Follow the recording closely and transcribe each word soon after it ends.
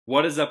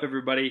What is up,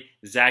 everybody?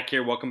 Zach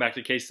here. Welcome back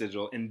to Case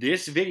Digital. In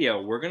this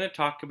video, we're going to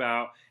talk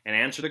about and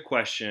answer the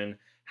question,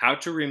 how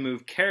to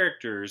remove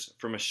characters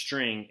from a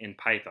string in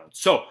Python.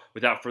 So,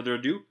 without further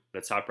ado,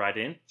 let's hop right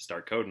in,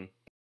 start coding.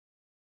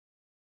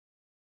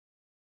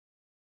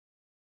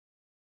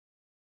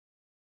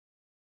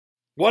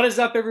 What is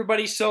up,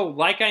 everybody? So,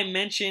 like I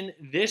mentioned,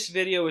 this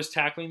video is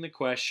tackling the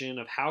question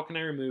of how can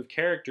I remove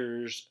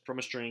characters from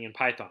a string in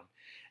Python.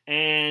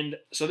 And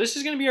so this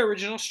is going to be our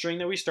original string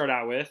that we start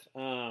out with,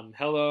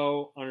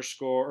 hello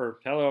underscore or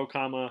hello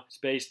comma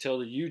space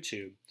tilde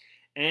YouTube.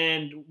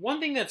 And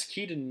one thing that's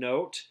key to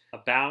note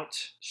about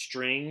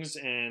strings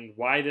and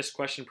why this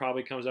question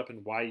probably comes up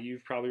and why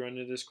you've probably run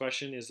into this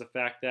question is the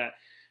fact that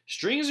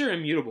strings are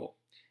immutable.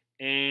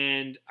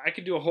 And I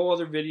could do a whole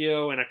other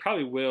video, and I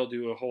probably will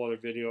do a whole other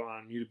video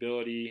on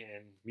mutability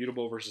and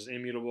mutable versus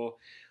immutable.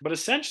 But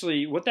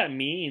essentially what that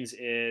means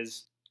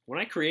is when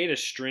I create a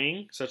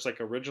string, such like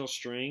original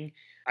string,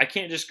 I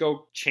can't just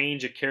go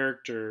change a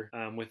character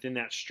within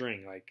that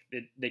string. Like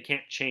they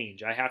can't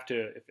change. I have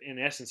to, in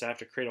essence, I have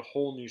to create a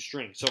whole new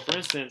string. So for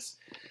instance,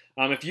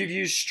 if you've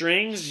used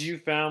strings, you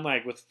found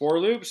like with for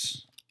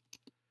loops,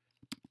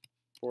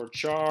 for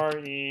char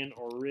in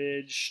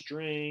orig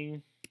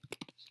string,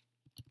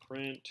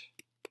 print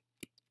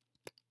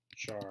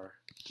char.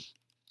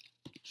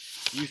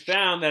 You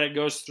found that it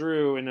goes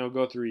through and it'll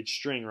go through each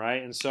string,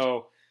 right? And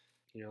so,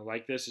 you know,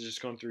 like this is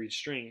just going through each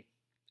string.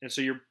 And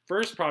so your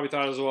first probably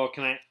thought is, well,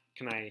 can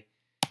I,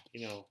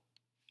 you know,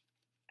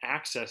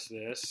 access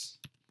this?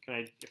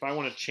 If I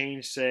want to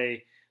change,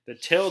 say, the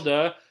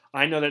tilde,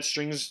 I know that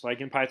strings,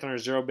 like in Python, are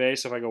zero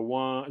base. So if I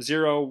go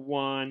 0,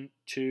 1,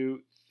 2,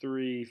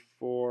 3,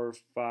 4,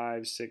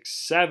 5,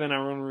 6, 7, I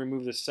want to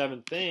remove the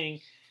seventh thing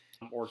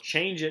or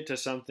change it to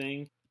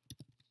something.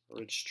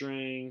 Or its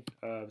string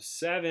of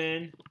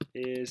 7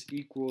 is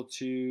equal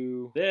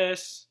to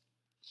this.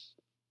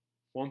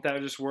 Won't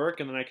that just work?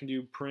 And then I can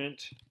do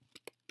print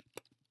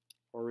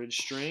orig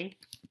string.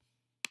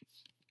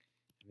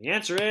 And the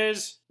answer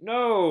is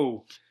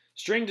no.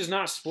 String does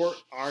not support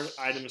our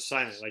item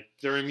assignment. Like,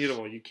 they're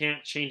immutable. You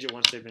can't change it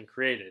once they've been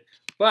created.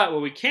 But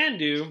what we can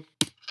do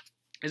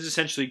is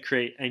essentially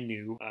create a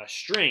new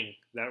string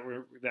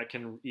that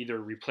can either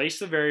replace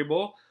the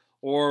variable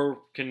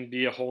or can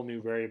be a whole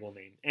new variable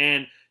name.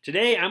 And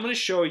today I'm going to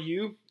show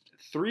you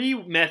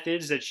 3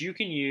 methods that you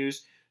can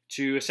use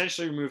to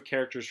essentially remove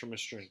characters from a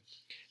string.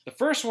 The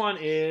first one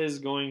is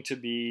going to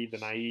be the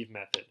naive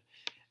method.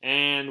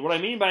 And what I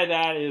mean by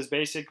that is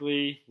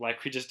basically,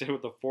 like we just did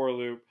with the for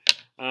loop,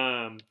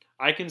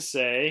 I can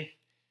say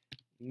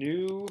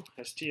new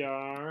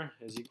str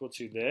is equal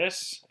to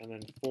this, and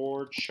then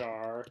for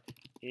char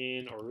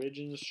in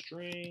origin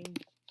string.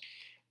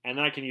 And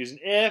then I can use an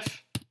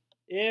if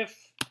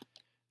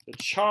the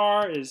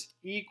char is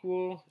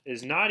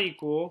not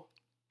equal,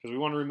 because we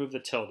want to remove the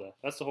tilde.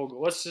 That's the whole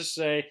goal. Let's just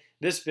say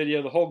this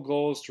video, the whole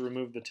goal is to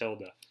remove the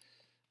tilde.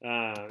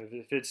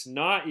 If it's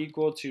not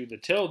equal to the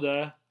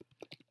tilde,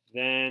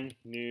 then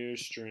new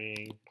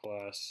string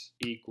plus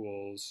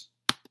equals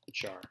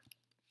char.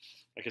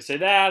 I could say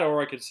that,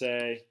 or I could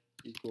say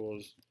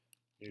equals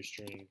new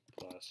string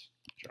plus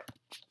char.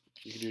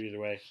 You can do it either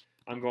way.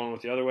 I'm going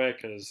with the other way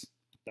because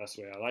that's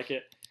the way I like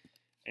it.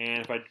 And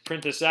if I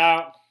print this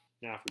out,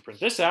 now if we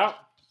print this out,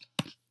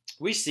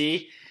 we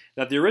see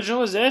that the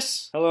original is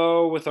this,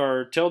 hello with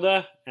our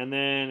tilde, and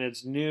then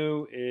its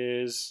new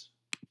is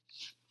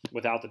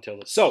without the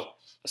tilde. So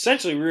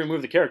essentially we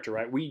removed the character,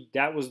 right?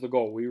 That was the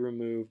goal. We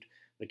removed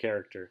the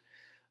character.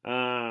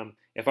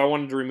 If I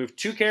wanted to remove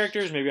 2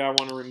 characters, maybe I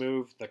want to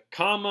remove the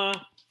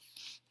comma.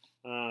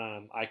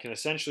 I can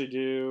essentially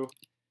do,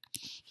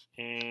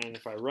 and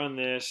if I run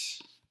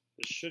this,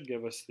 this should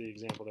give us the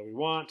example that we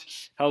want.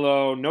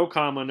 Hello, no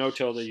comma, no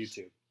tilde,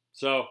 YouTube.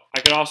 So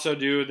I could also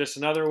do this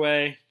another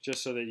way,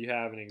 just so that you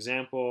have an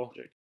example.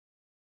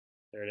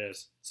 There it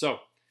is. So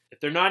if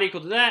they're not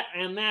equal to that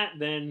and that,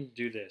 then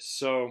do this.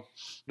 So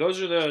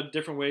those are the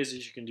different ways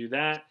that you can do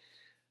that.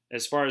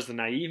 As far as the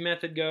naive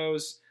method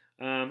goes,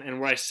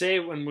 and what I say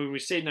when we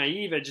say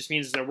naive, it just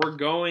means that we're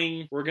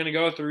going to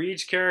go through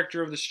each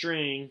character of the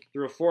string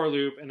through a for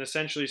loop and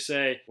essentially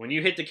say, when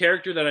you hit the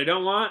character that I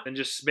don't want, then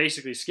just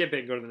basically skip it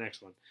and go to the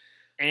next one.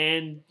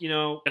 And, you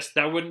know,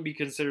 that wouldn't be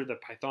considered the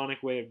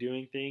Pythonic way of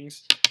doing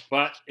things,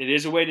 but it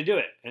is a way to do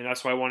it, and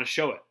that's why I want to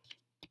show it.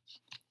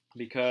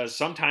 Because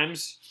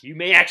sometimes you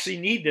may actually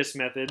need this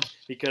method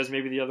because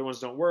maybe the other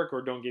ones don't work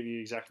or don't give you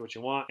exactly what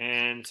you want,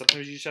 and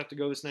sometimes you just have to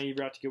go this naive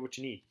route to get what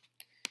you need.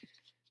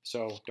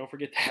 So don't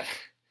forget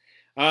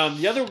that.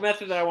 The other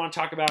method that I want to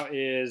talk about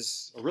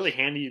is a really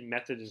handy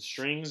method in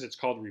strings. It's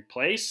called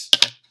replace,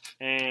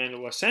 and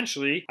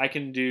essentially I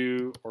can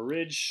do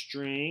orig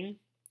string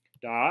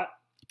dot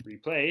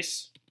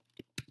replace,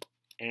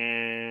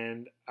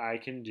 and I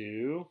can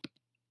do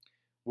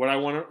what I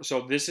want to,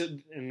 so this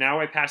is, and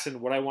now I pass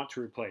in what I want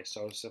to replace.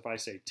 So if I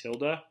say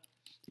tilde,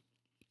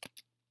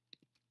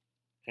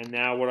 and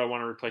now what I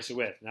want to replace it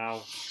with. Now,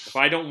 if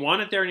I don't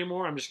want it there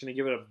anymore, I'm just going to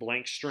give it a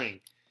blank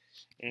string.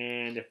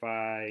 And if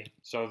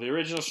so the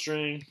original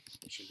string,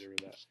 I should get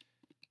rid of that.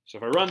 So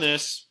if I run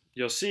this,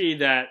 you'll see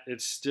that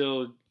it's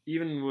still,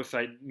 even with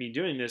me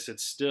doing this,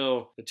 it's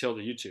still the tilde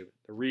YouTube.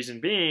 The reason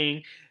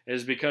being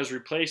is because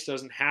replace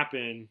doesn't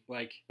happen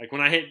like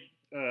when I hit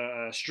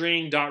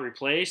string dot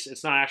replace,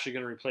 it's not actually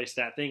going to replace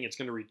that thing. It's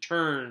going to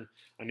return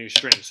a new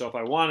string. So if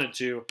I wanted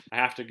to, I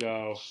have to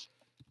go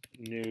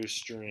new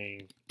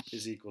string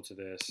is equal to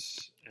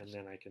this, and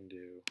then I can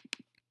do,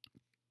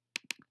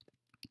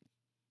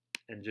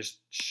 and just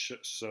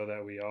so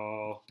that we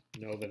all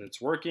know that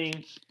it's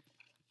working.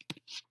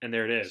 And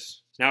there it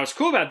is. Now what's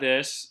cool about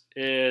this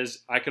is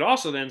I could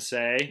also then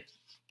say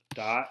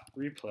dot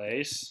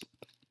replace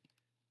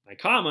my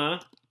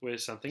comma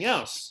with something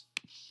else,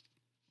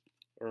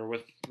 or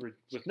with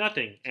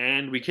nothing,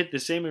 and we get the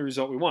same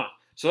result we want.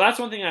 So that's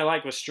one thing I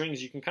like with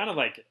strings. You can kind of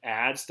like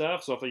add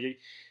stuff. So if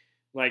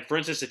like for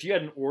instance, if you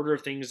had an order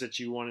of things that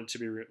you wanted to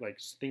be like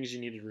things you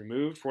needed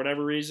removed for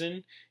whatever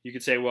reason, you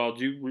could say, well,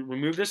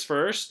 remove this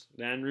first,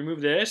 then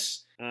remove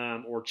this,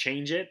 or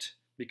change it.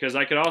 Because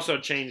I could also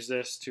change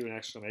this to an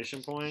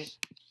exclamation point,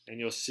 and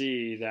you'll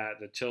see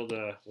that the tilde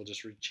will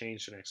just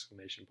change to an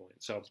exclamation point.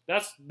 So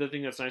that's the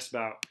thing that's nice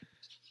about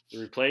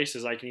the replace,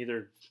 is I can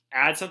either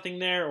add something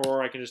there,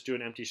 or I can just do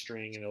an empty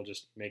string and it'll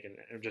just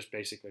just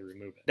basically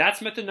remove it.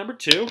 That's method number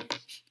 2.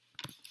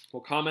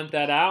 We'll comment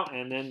that out,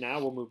 and then now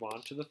we'll move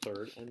on to the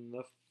third and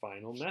the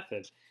final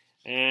method.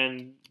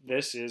 And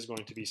this is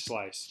going to be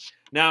slice.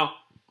 Now,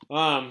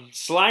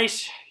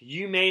 slice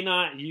you may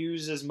not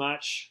use as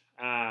much.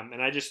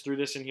 And I just threw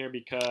this in here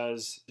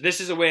because this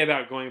is a way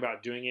about going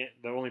about doing it.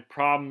 The only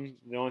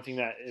thing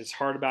that is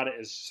hard about it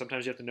is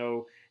sometimes you have to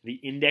know the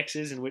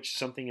indexes in which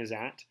something is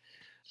at.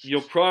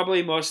 You'll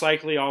probably most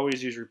likely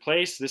always use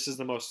replace. This is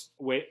the most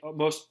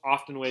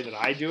often way that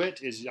I do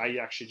it, is I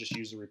actually just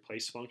use the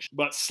replace function.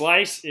 But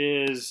slice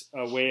is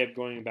a way of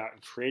going about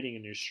and creating a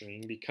new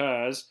string,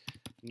 because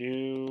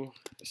new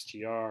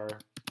str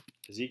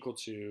is equal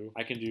to,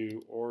 I can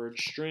do orig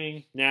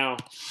string. Now,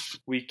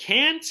 we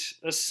can't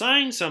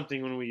assign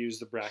something when we use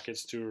the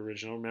brackets to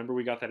original. Remember,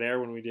 we got that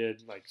error when we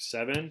did like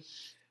 7.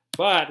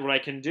 But what I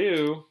can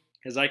do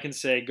is I can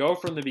say go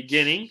from the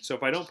beginning. So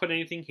if I don't put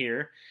anything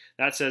here,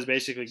 that says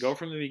basically go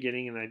from the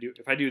beginning, and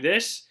if I do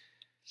this,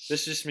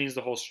 this just means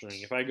the whole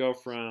string. If I go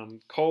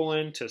from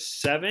colon to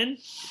 7,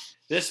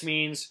 this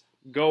means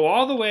go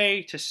all the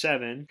way to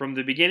 7, from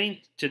the beginning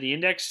to the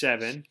index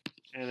 7,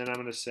 and then I'm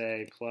going to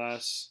say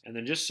plus, and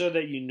then just so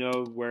that you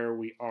know where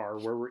we are,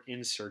 where we're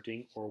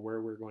inserting or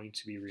where we're going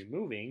to be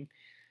removing,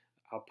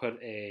 I'll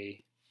put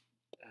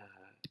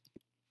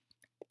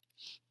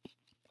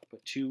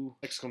put 2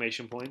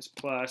 exclamation points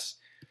plus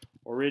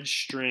orig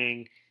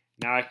string.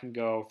 Now I can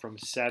go from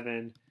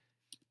 7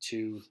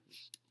 to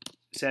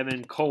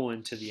 7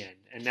 colon to the end.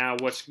 And now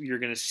what you're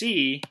going to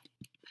see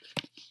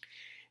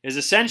is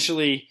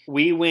essentially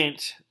we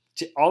went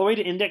all the way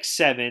to index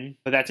 7,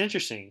 but that's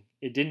interesting.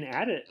 It didn't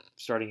add it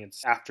starting at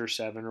after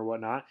 7 or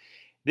whatnot.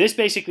 This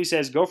basically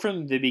says go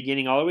from the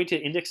beginning all the way to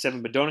index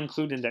 7, but don't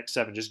include index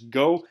 7. Just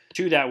go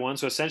to that one.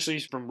 So essentially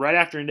from right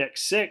after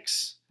index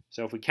 6,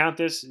 so if we count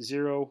this,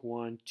 0,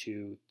 1,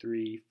 2,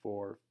 3,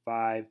 4,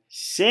 5,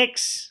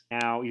 6.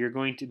 Now you're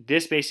going to,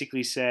 this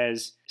basically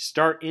says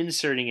start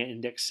inserting at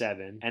index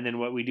 7. And then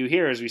what we do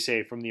here is we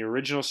say from the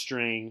original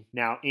string,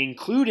 now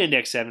include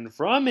index 7.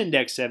 From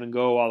index 7,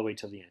 go all the way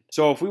till the end.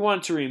 So if we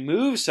want to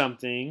remove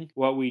something,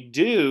 what we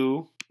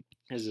do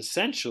is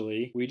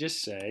essentially we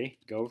just say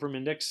go from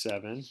index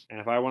 7. And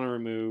if I want to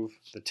remove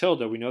the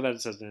tilde, we know that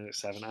it says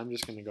index 7. I'm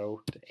just going to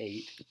go to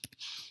 8.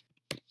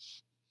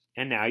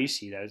 And now you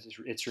see that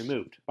it's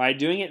removed. By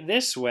doing it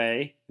this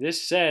way,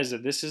 this says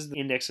that this is the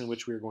index in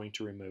which we're going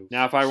to remove.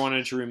 Now, if I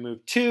wanted to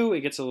remove 2,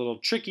 it gets a little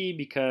tricky,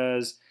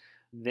 because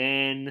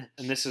then,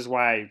 and this is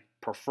why I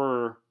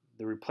prefer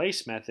the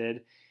replace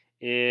method,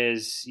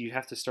 is you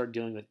have to start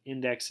dealing with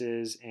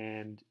indexes.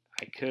 And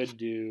I could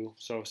do,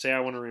 so say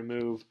I want to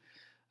remove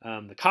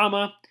the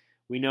comma.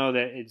 We know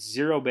that it's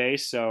 0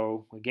 base,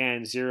 so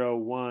again, 0,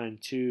 1,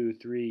 2,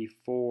 3,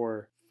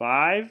 4,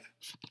 5.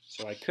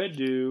 So I could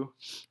do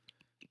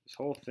this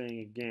whole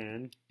thing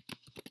again.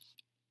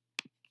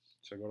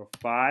 So go to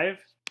 5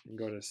 and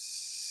go to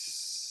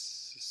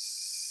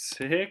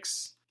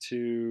 6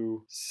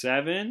 to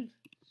 7,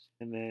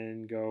 and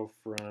then go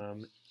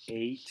from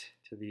 8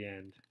 to the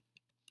end.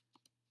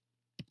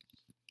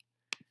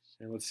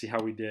 And let's see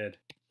how we did.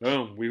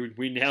 Boom,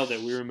 we nailed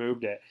it, we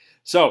removed it.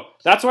 So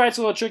that's why it's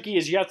a little tricky,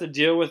 is you have to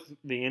deal with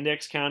the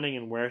index counting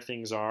and where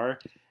things are,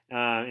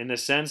 in the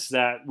sense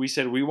that we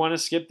said we want to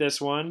skip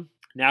this one.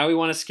 Now we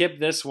want to skip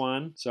this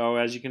one. So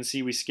as you can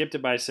see, we skipped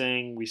it by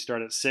saying we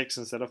start at 6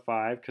 instead of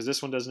 5, because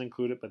this one doesn't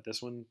include it, but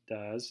this one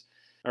does.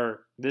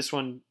 Or this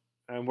one,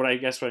 and what I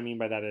mean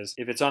by that is,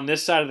 if it's on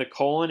this side of the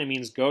colon, it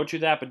means go to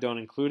that, but don't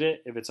include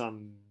it. If it's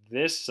on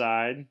this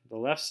side, the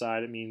left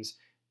side, it means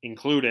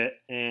include it.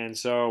 And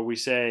so we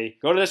say,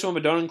 go to this one,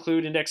 but don't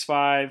include index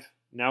 5.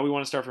 Now we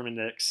want to start from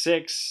index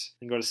 6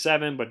 and go to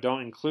 7, but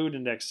don't include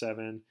index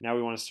 7. Now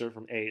we want to start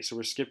from 8. So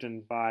we're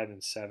skipping 5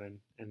 and 7,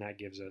 and that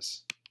gives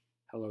us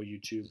hello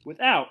YouTube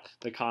without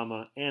the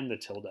comma and the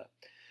tilde.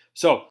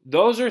 So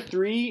those are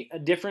 3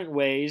 different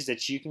ways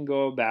that you can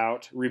go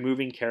about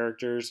removing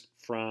characters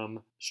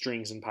from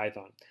strings in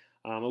Python.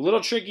 A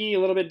little tricky, a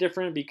little bit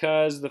different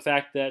because of the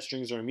fact that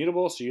strings are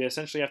immutable, so you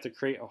essentially have to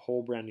create a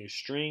whole brand new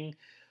string.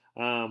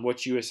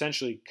 What you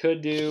essentially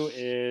could do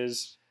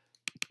is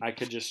I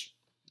could just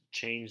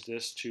change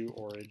this to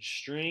orig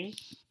string,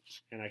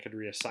 and I could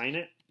reassign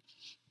it.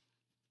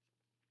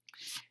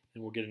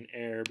 And we'll get an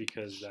error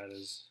because that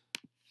is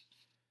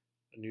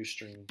a new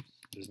string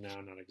does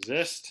now not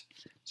exist.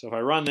 So if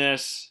I run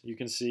this, you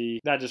can see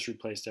that just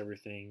replaced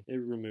everything. It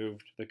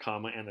removed the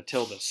comma and the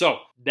tilde. So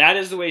that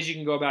is the ways you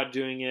can go about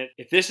doing it.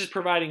 If this is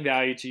providing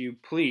value to you,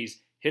 please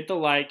hit the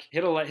like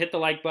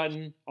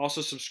button.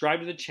 Also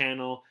subscribe to the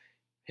channel.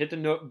 Hit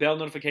the bell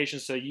notification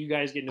so you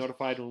guys get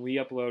notified when we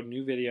upload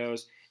new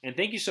videos. And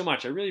thank you so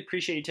much. I really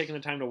appreciate you taking the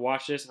time to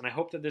watch this, and I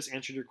hope that this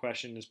answered your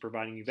question and is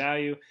providing you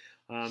value.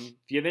 If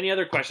you have any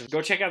other questions,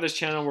 go check out this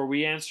channel where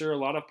we answer a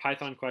lot of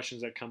Python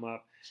questions that come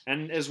up,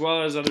 and as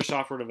well as other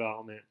software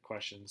development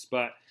questions.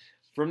 But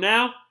from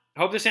now,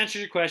 I hope this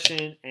answers your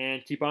question,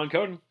 and keep on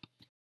coding.